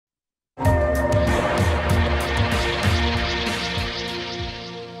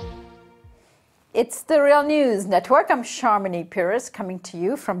It's the Real News Network. I'm Sharmini Pires coming to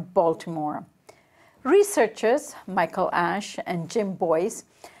you from Baltimore. Researchers Michael Ash and Jim Boyce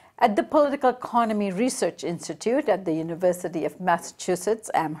at the Political Economy Research Institute at the University of Massachusetts,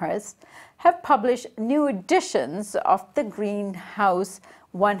 Amherst, have published new editions of the Greenhouse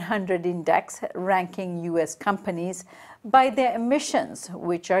 100 Index ranking U.S. companies by their emissions,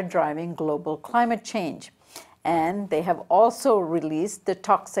 which are driving global climate change. And they have also released the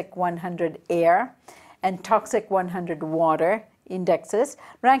Toxic 100 Air and Toxic 100 Water indexes,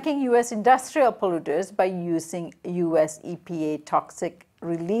 ranking U.S. industrial polluters by using U.S. EPA toxic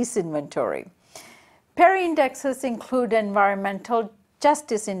release inventory. PERI indexes include environmental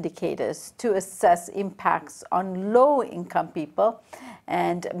justice indicators to assess impacts on low-income people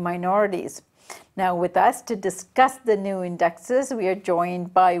and minorities. Now, with us to discuss the new indexes, we are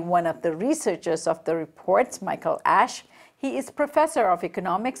joined by one of the researchers of the reports, Michael Ash. He is professor of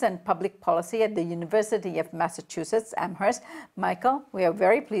economics and public policy at the University of Massachusetts, Amherst. Michael, we are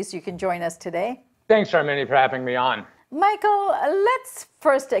very pleased you can join us today. Thanks, Sharmini, for having me on. Michael, let's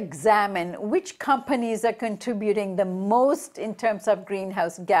first examine which companies are contributing the most in terms of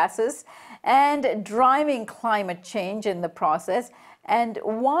greenhouse gases and driving climate change in the process, and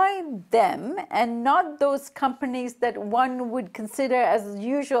why them and not those companies that one would consider as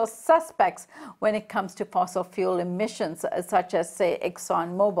usual suspects when it comes to fossil fuel emissions, such as, say,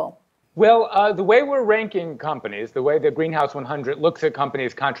 ExxonMobil? Well, the way we're ranking companies, the way the Greenhouse 100 looks at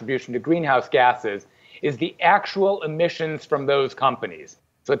companies' contribution to greenhouse gases, is the actual emissions from those companies.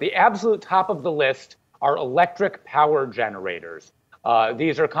 So at the absolute top of the list are electric power generators.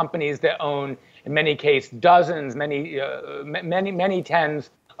 These are companies that own, in many cases, dozens, many tens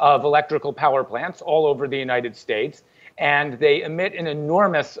of electrical power plants all over the United States, and they emit an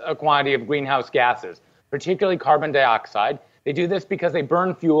enormous quantity of greenhouse gases, particularly carbon dioxide. They do this because they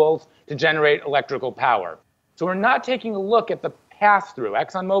burn fuels to generate electrical power. So we're not taking a look at the pass-through.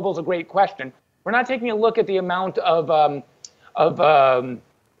 ExxonMobil is a great question. We're not taking a look at the amount of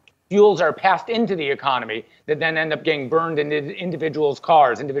fuels are passed into the economy that then end up getting burned in individual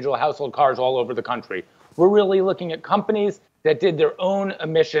household cars all over the country. We're really looking at companies that did their own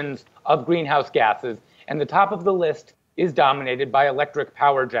emissions of greenhouse gases, and the top of the list is dominated by electric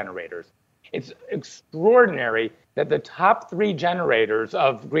power generators. It's extraordinary that the top three generators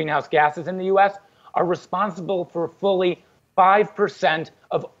of greenhouse gases in the U.S. are responsible for fully 5%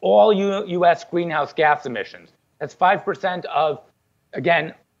 of all U.S. greenhouse gas emissions. That's 5% of,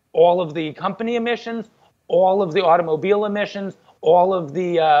 again, all of the company emissions, all of the automobile emissions, all of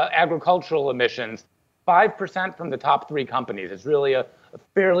the agricultural emissions. 5% from the top three companies. It's really a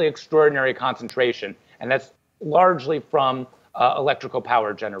fairly extraordinary concentration, and that's largely from electrical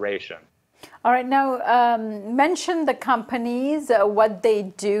power generation. All right, now mention the companies, what they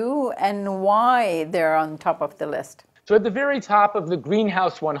do, and why they're on top of the list. So at the very top of the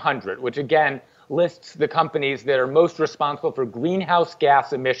Greenhouse 100, which again lists the companies that are most responsible for greenhouse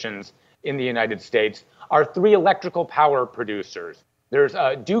gas emissions in the United States, are three electrical power producers. There's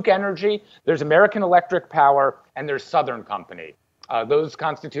Duke Energy, there's American Electric Power, and there's Southern Company. Those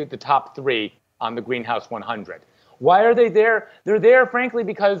constitute the top three on the Greenhouse 100. Why are they there? They're there, frankly,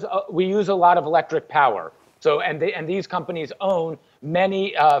 because we use a lot of electric power. So, and these companies own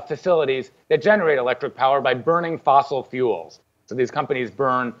many facilities that generate electric power by burning fossil fuels. So these companies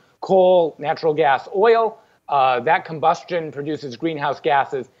burn coal, natural gas, oil. That combustion produces greenhouse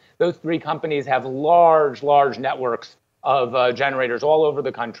gases. Those three companies have large networks of generators all over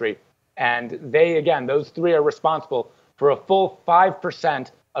the country. And they, again, those three are responsible for a full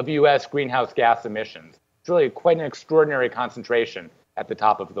 5% of U.S. greenhouse gas emissions. It's really quite an extraordinary concentration at the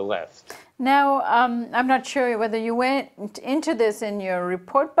top of the list. Now, I'm not sure whether you went into this in your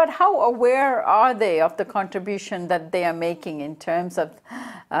report, but how aware are they of the contribution that they are making in terms of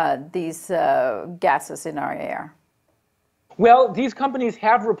these gases in our air? Well, these companies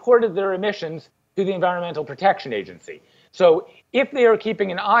have reported their emissions to the Environmental Protection Agency. So if they are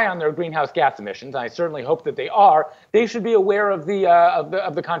keeping an eye on their greenhouse gas emissions, and I certainly hope that they are, they should be aware of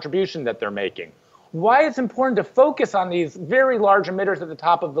the contribution that they're making. Why it's important to focus on these very large emitters at the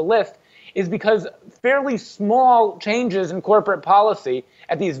top of the list is because fairly small changes in corporate policy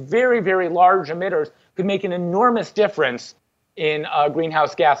at these very large emitters could make an enormous difference in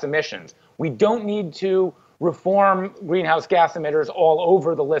greenhouse gas emissions. We don't need to reform greenhouse gas emitters all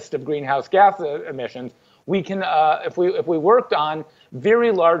over the list of greenhouse gas emissions. We can, if we worked on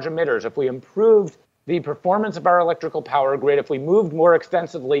very large emitters, if we improved the performance of our electrical power grid, if we moved more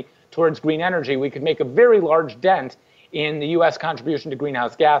extensively towards green energy, we could make a very large dent in the U.S. contribution to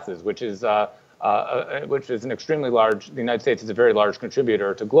greenhouse gases, which is which is an extremely large, the United States is a very large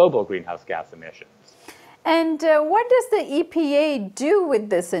contributor to global greenhouse gas emissions. And what does the EPA do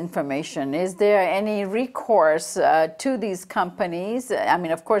with this information? Is there any recourse to these companies? I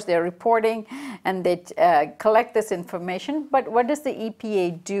mean, of course, they're reporting and they collect this information, but what does the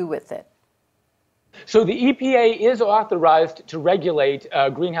EPA do with it? So the EPA is authorized to regulate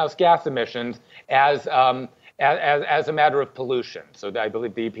greenhouse gas emissions as a matter of pollution. So I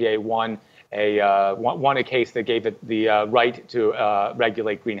believe the EPA won a case that gave it the right to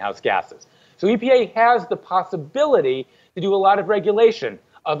regulate greenhouse gases. So EPA has the possibility to do a lot of regulation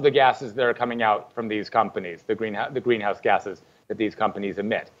of the gases that are coming out from these companies, the greenhouse gases that these companies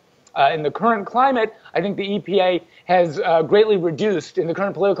emit. In the current climate, I think the EPA has greatly reduced, in the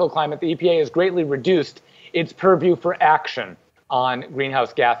current political climate, the EPA has greatly reduced its purview for action on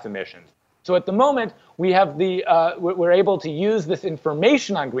greenhouse gas emissions. So at the moment, we have we're able to use this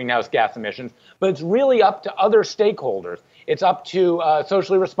information on greenhouse gas emissions, but it's really up to other stakeholders. It's up to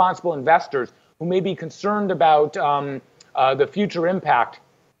socially responsible investors who may be concerned about the future impact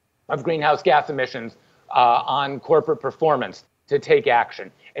of greenhouse gas emissions on corporate performance to take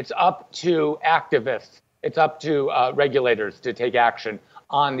action. It's up to activists. It's up to regulators to take action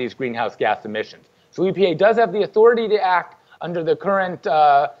on these greenhouse gas emissions. So EPA does have the authority to act under the current,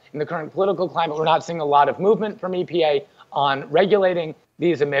 in the current political climate. We're not seeing a lot of movement from EPA on regulating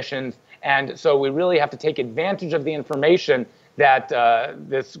these emissions. And so we really have to take advantage of the information that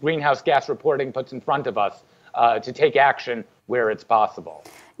this greenhouse gas reporting puts in front of us to take action where it's possible.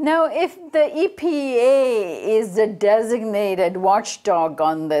 Now, if the EPA is a designated watchdog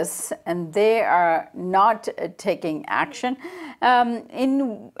on this and they are not taking action,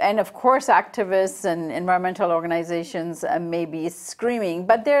 and of course activists and environmental organizations may be screaming,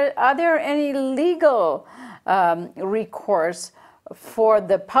 but are there any legal recourse for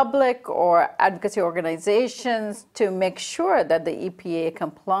the public or advocacy organizations to make sure that the EPA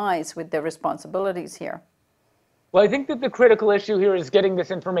complies with their responsibilities here? Well, I think that the critical issue here is getting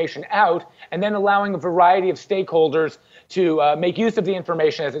this information out and then allowing a variety of stakeholders to make use of the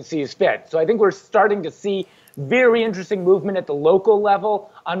information as it sees fit. So I think we're starting to see very interesting movement at the local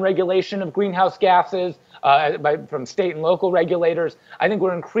level on regulation of greenhouse gases from state and local regulators. I think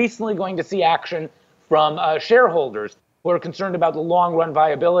we're increasingly going to see action from shareholders who are concerned about the long-run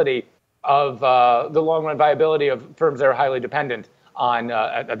viability of firms that are highly dependent on,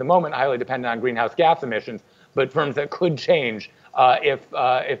 at the moment, highly dependent on greenhouse gas emissions, but firms that could change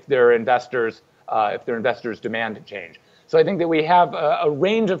if their investors demand change. So I think that we have a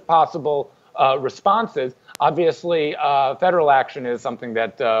range of possible responses. Obviously, federal action is something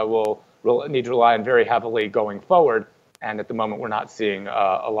that we'll need to rely on very heavily going forward, and at the moment we're not seeing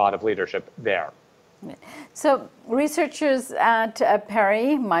a lot of leadership there. So researchers at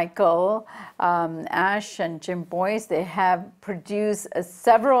PERI, Michael Ash and Jim Boyce, they have produced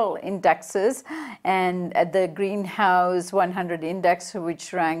several indexes, and the Greenhouse 100 Index,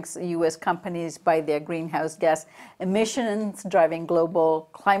 which ranks U.S. companies by their greenhouse gas emissions driving global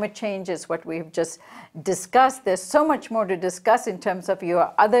climate change, is what we've just discussed. There's so much more to discuss in terms of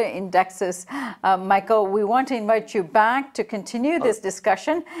your other indexes. Michael, we want to invite you back to continue this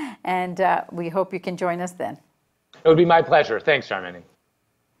discussion, and we hope you can join us then. It would be my pleasure. Thanks, Sharmini.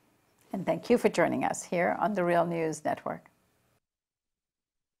 And thank you for joining us here on the Real News Network.